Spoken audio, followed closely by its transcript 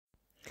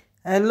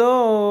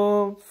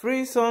Hello,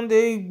 free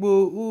Sunday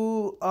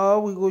Igboho,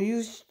 or we go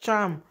use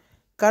charm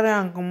carry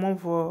am comot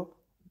for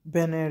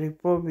Benin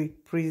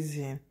Republic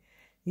prison.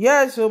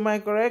 Yes, so my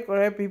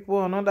correct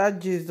people, another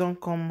gist don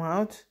come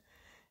out.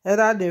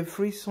 Either the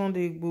free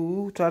Sunday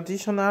Igboho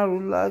traditional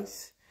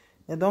rulers,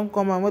 they don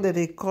come out. What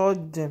they call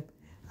them?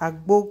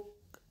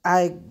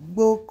 Agbekoya.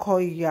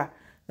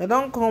 They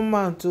don come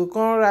out to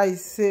come write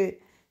say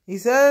he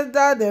said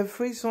that the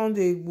free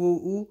Sunday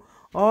Igboho,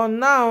 or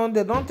now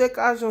they don't take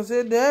action,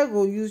 say they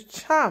go use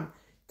charm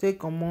take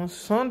comot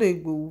Sunday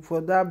Igboho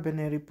for that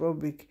Benin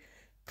Republic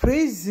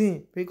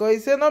prison, because he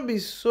say not be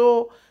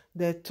so.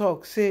 They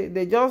talk say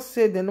they just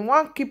say they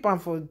wan keep am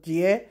for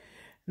there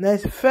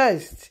next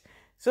first,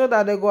 so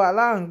that they go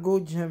allow am go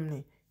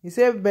Germany. He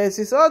say but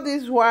it's all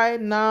this why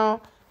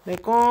now they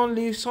can't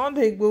leave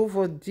Sunday Igboho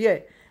for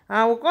there,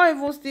 and we can't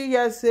even still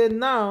hear say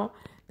now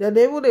that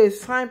they will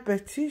sign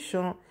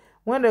petition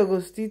when they go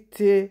still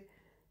take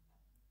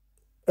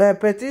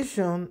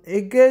petition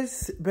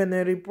against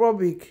Benin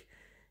Republic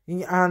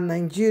and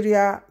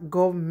Nigeria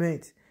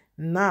government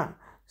now.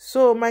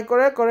 So my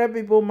correct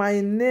people,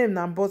 my name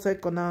na Bose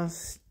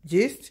Corners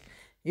Gist.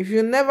 If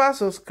you never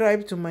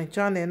subscribe to my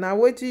channel, now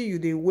wetin you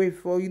dey wait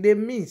for? You dey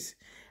miss.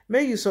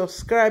 Make you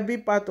subscribe, be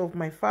part of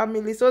my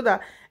family, so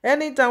that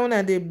anytime when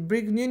I dey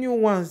bring new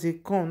ones they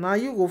come, now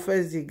you go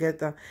first dey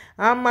get am.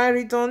 And my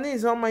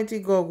returnees, Almighty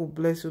God will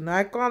bless you. Now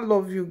I can't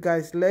love you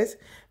guys less.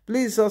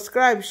 Please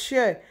subscribe,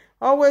 share,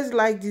 always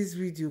like this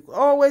video,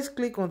 always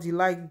click on the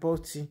like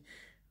button.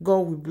 God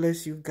will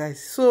bless you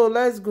guys. So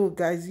let's go,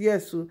 guys.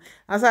 Yes, so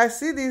as I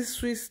see this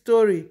sweet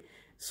story,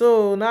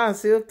 so now I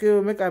say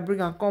okay, make I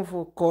bring and come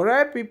for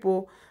correct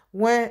people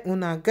when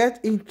una get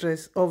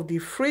interest of the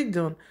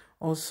freedom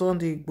of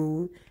Sunday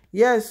Igboho.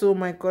 Yes, so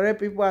my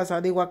correct people, as I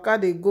dey waka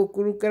dey go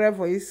kurukere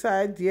for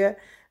inside there,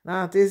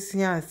 now I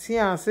see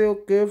and say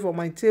okay for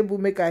my table,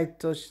 make I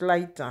touch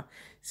light am.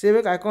 Say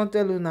make I come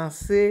tell una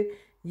say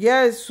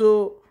yes,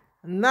 so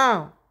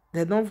now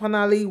they don't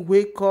finally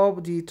wake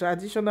up the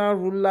traditional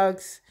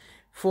rulers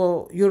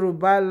for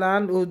Yoruba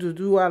land,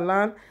 Oduduwa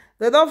land.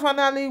 They don't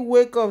finally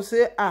wake up,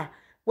 say,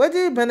 what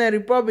the Benin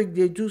Republic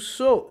they do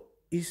so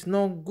is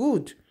not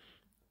good.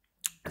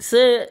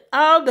 Say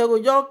how they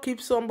will just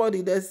keep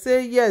somebody. They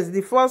say yes,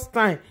 the first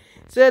time.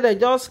 Say they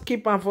just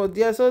keep am for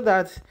there so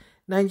that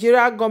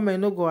Nigeria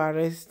government no go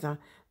arrest am.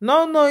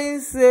 Not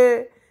knowing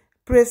say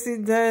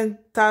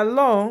President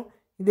Talon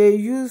they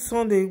use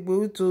Sunday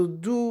Igboho to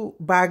do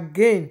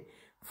bargain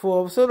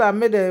for, so that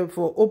made them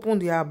for open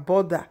their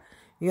border.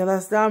 You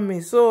understand me?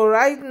 So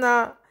right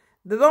now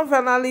they don't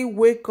finally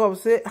wake up,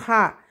 say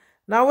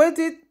now what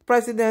did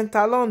President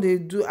Talon they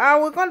do?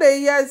 And we can't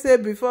hear say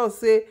before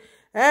say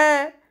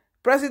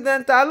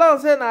President Talon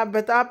say na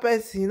better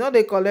person, you know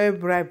they collect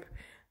bribe.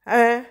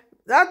 That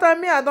time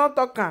me I don't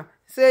talk am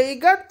say he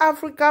got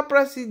Africa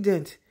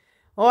president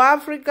or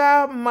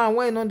Africa man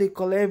when no they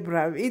collect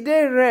bribe. It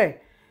dey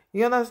rare.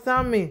 You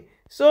understand me?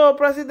 So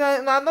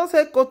President, I don't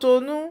say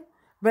Cotonou,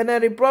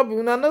 Benin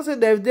Republic, I don't say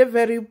they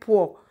very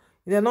poor.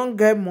 They don't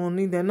get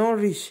money, they not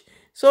rich.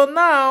 So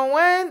now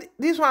when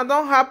this one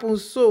don't happen,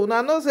 so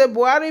I don't say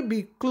Buhari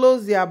be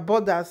close their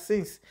border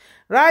since.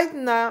 Right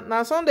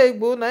now Sunday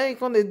Igboho, now you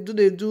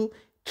they do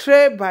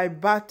trade by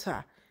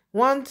barter.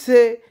 One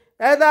say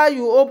either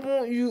you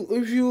open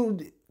if you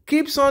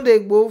keep Sunday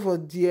Igboho for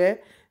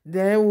there,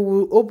 then we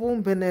will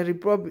open Benin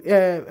Republic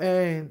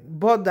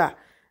border.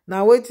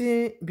 Now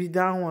waiting be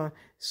that one.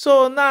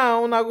 So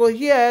now when I go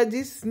hear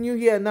this new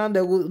year, now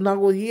they go now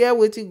go hear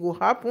waiting go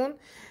happen.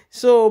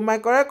 So my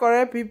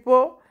correct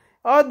people,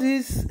 all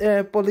these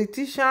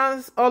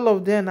politicians, all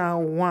of them are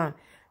one.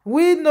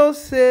 We know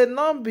say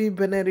not be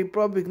Benin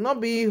Republic, not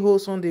be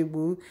host on the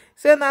book.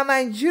 Say na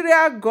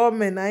Nigeria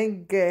government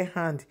ain't get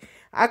hand.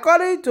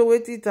 According to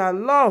what it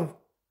love,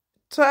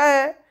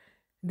 tell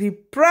the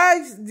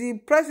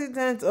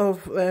president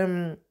of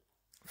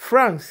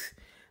France.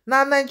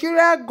 Now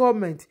Nigeria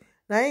government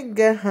na im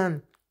get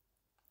hand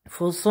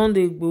for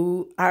Sunday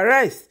Igboho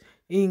arrest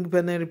in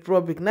Benin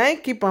Republic. Na im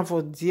keep am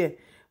for there.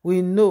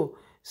 We know.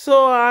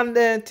 So and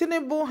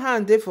Tinubu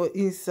hand dey for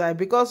inside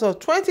because of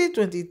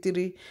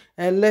 2023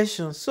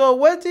 election. So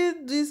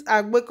wetin this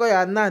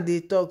Agbekoya now dey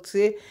talk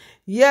say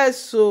yes,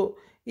 so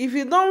if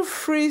you don't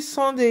free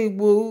Sunday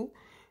Igboho,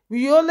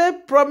 we only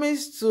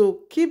promise to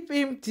keep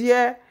him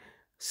there.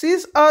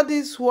 Since all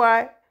this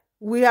why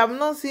we have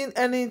not seen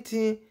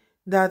anything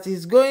that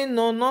is going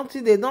on,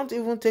 nothing. They don't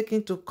even take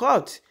him to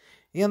court.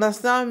 You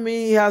understand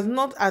me? He has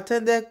not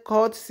attended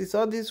court since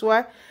all this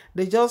why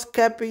they just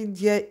kept him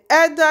there.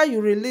 Either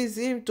you release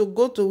him to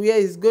go to where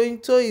he's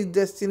going to, his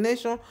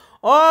destination,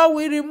 or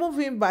we remove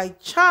him by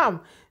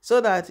charm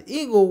so that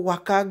he go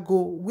waka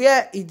go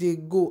where he dey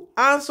go.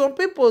 And some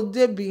people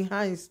dey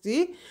behind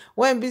still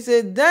when we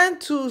say then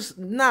too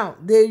now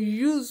they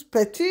use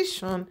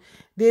petition.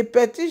 They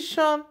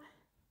petition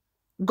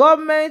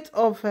government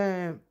of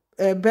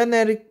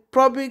Benin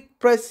Republic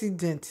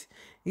president.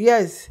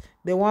 Yes,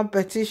 they want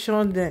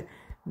petition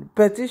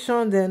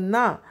them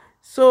now.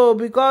 So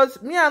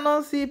because me I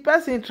don't see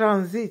person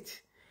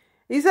transit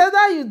It's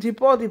either you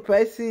deport the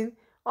person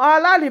or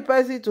allow the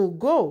person to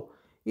go.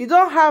 You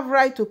don't have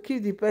right to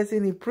keep the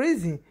person in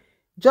prison.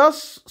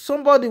 Just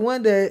somebody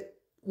when the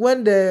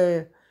when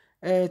they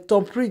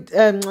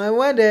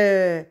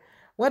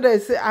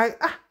say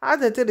how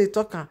they tell they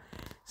talk am.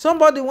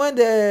 Somebody when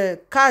the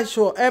catch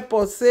or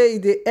airport say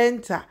they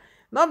enter,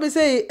 not be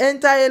say he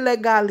enter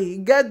illegally. He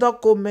get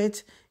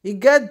document, he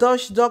get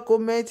Dutch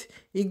document,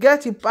 he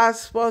get his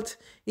passport,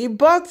 he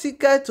bought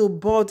ticket to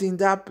board in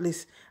that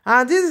place.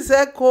 And this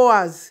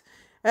is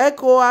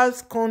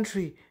ECOWAS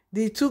country,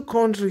 the two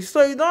countries.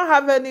 So you don't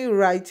have any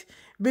right.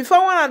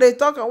 Before when they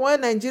talk, when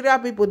Nigeria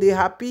people they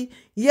happy,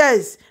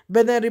 yes,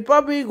 Benin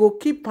Republic go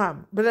keep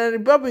am. Benin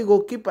Republic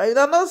go keep am. You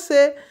don't know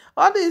say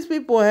all these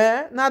people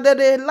now that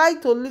they like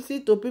to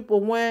listen to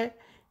people when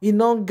you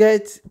don't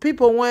get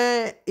people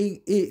when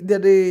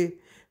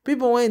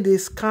people when they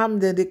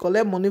scam, then they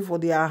collect money for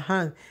their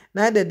hand.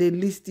 Now that they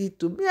listen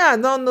to me, I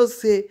don't know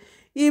say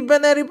if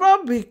Benin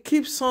Republic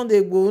keep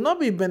Sunday go, not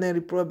be Benin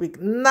Republic.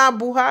 Na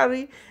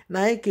Buhari,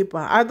 na he keep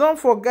am. I cannot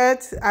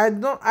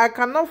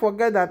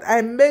forget that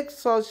I make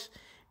such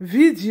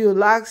video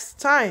last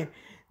time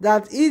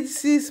that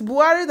it is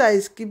Buhari that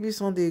is keeping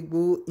Sunday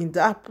go in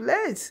that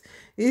place.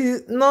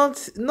 It's not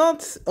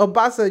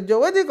Obasanjo.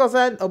 What do you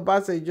concern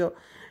Obasanjo?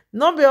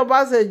 Not be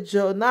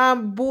Obasanjo. Now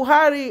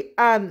Buhari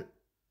and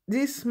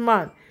this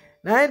man.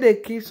 Now they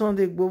keep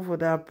Sunday go for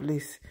that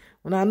place.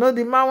 When I know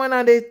the man when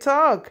they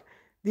talk.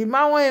 The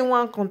man when he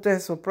want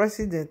contest for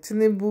president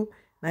Tinubu,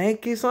 na he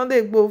keep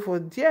Sunday go for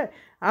there.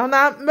 And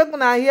I make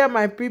una hear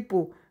my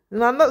people.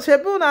 Una know say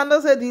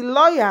the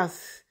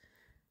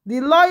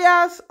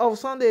lawyers of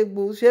Sunday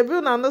Igboho, shebi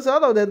una know say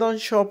all of them don't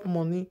chop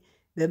money.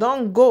 They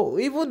don't go.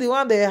 Even the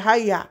one they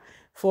hire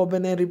for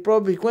Benin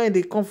Republic when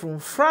they come from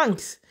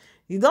France,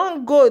 you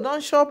don't go. You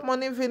don't chop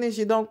money finish.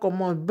 You don't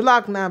come on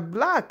black na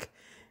black.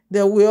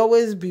 They will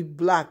always be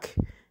black.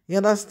 You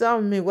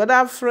understand me?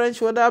 Whether French,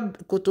 whether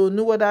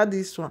Cotonou, whether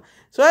this one.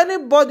 So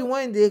anybody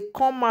when they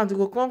come out,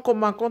 go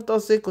come and come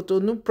talk say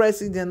Cotonou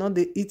president, not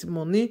they eat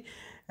money.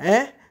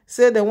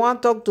 Say they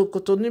want to talk to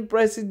Cotonou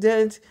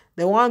president,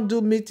 they want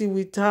to do meeting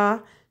with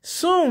her.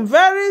 Soon,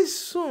 very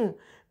soon,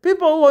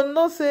 people will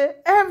know say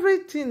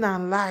everything are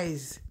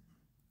lies.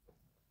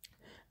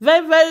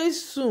 Very, very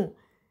soon.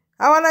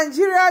 Our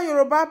Nigeria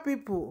Yoruba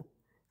people,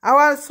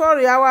 our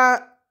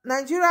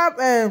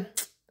Nigeria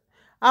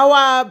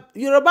our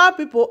Yoruba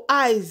people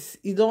eyes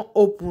e don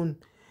open.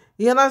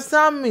 You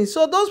understand me?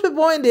 So those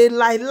people when they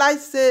lie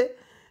say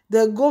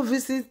they go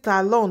visit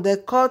Talon, they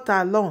call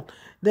Talon,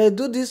 they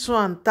do this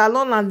one,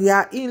 Talon and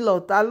their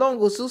in-law, Talon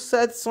go soon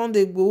set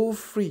Sunday go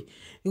free.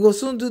 You go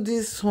soon do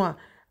this one.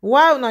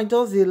 Why una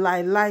just dey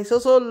lie?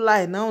 So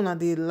lie now una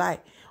dey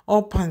lie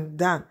up and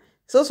down.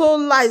 So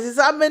lies. It's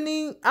how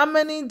many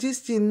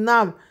this thing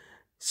now.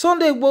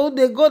 Sunday go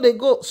they go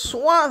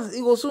once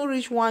it go soon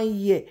reach 1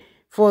 year.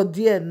 For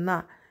there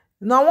now.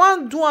 Now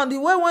one do and the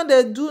way when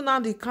they do now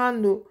the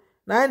candle,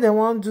 now they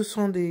want do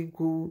Sunday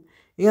go.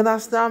 You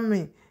understand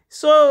me?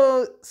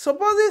 So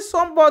supposing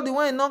somebody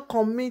when not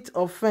commit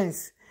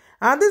offense,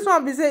 and this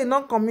one be say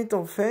not commit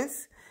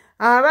offense,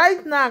 and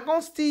right now I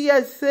can't still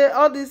yet say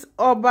all these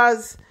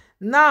obas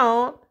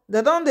now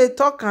they don't they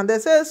talk and they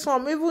say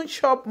some even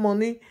chop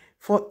money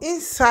for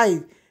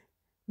inside.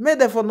 Make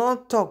them for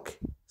not talk.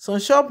 Some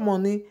chop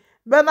money.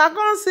 But I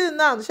can't see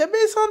now. She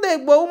be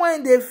Sunday go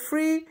when they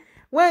free.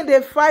 When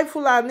they fight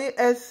Fulani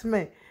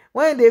S-men,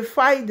 when they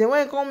fight, they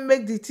when come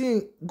make the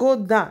thing go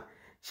down.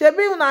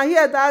 Shebi una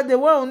hear that the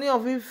way only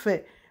of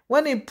Ife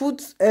when he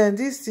put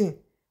this thing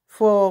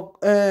for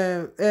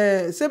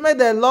say make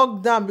they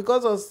lock down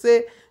because of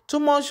say too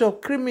much of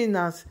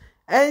criminals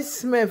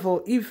S-men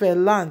for Ife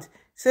land.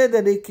 Say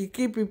that they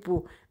keep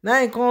people.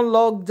 Now he can't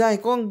lock down, he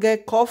can't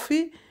get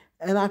coffee,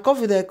 and a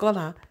coffee they call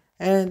her.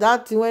 And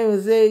that thing when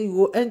you say you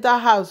go enter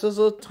house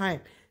also time.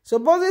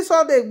 Suppose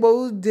Sunday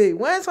Igboho day.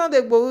 When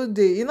Sunday Igboho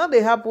day, you know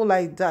they happen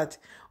like that.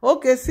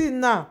 Okay, see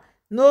now.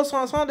 No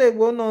Sunday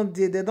Igboho no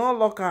day. They don't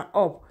lock her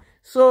up.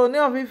 So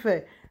now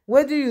Ife,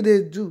 what do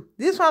they do?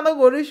 This one no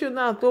go reach you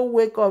now to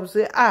wake up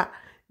say,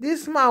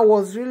 this man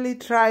was really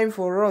trying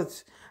for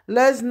us.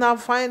 Let's now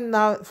find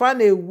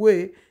a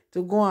way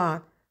to go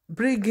and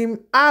bring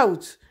him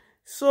out.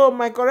 So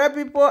my correct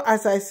people,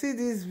 as I see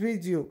this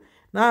video,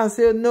 now I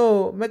say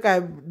no, make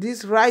I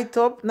this write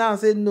up. Now I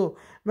say no,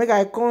 make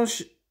I come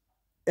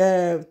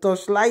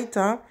touch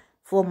lighter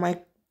for my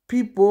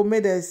people. May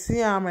they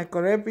see my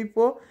correct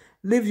people.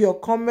 Leave your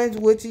comment.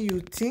 What do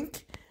you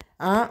think?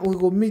 We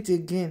go meet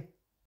again.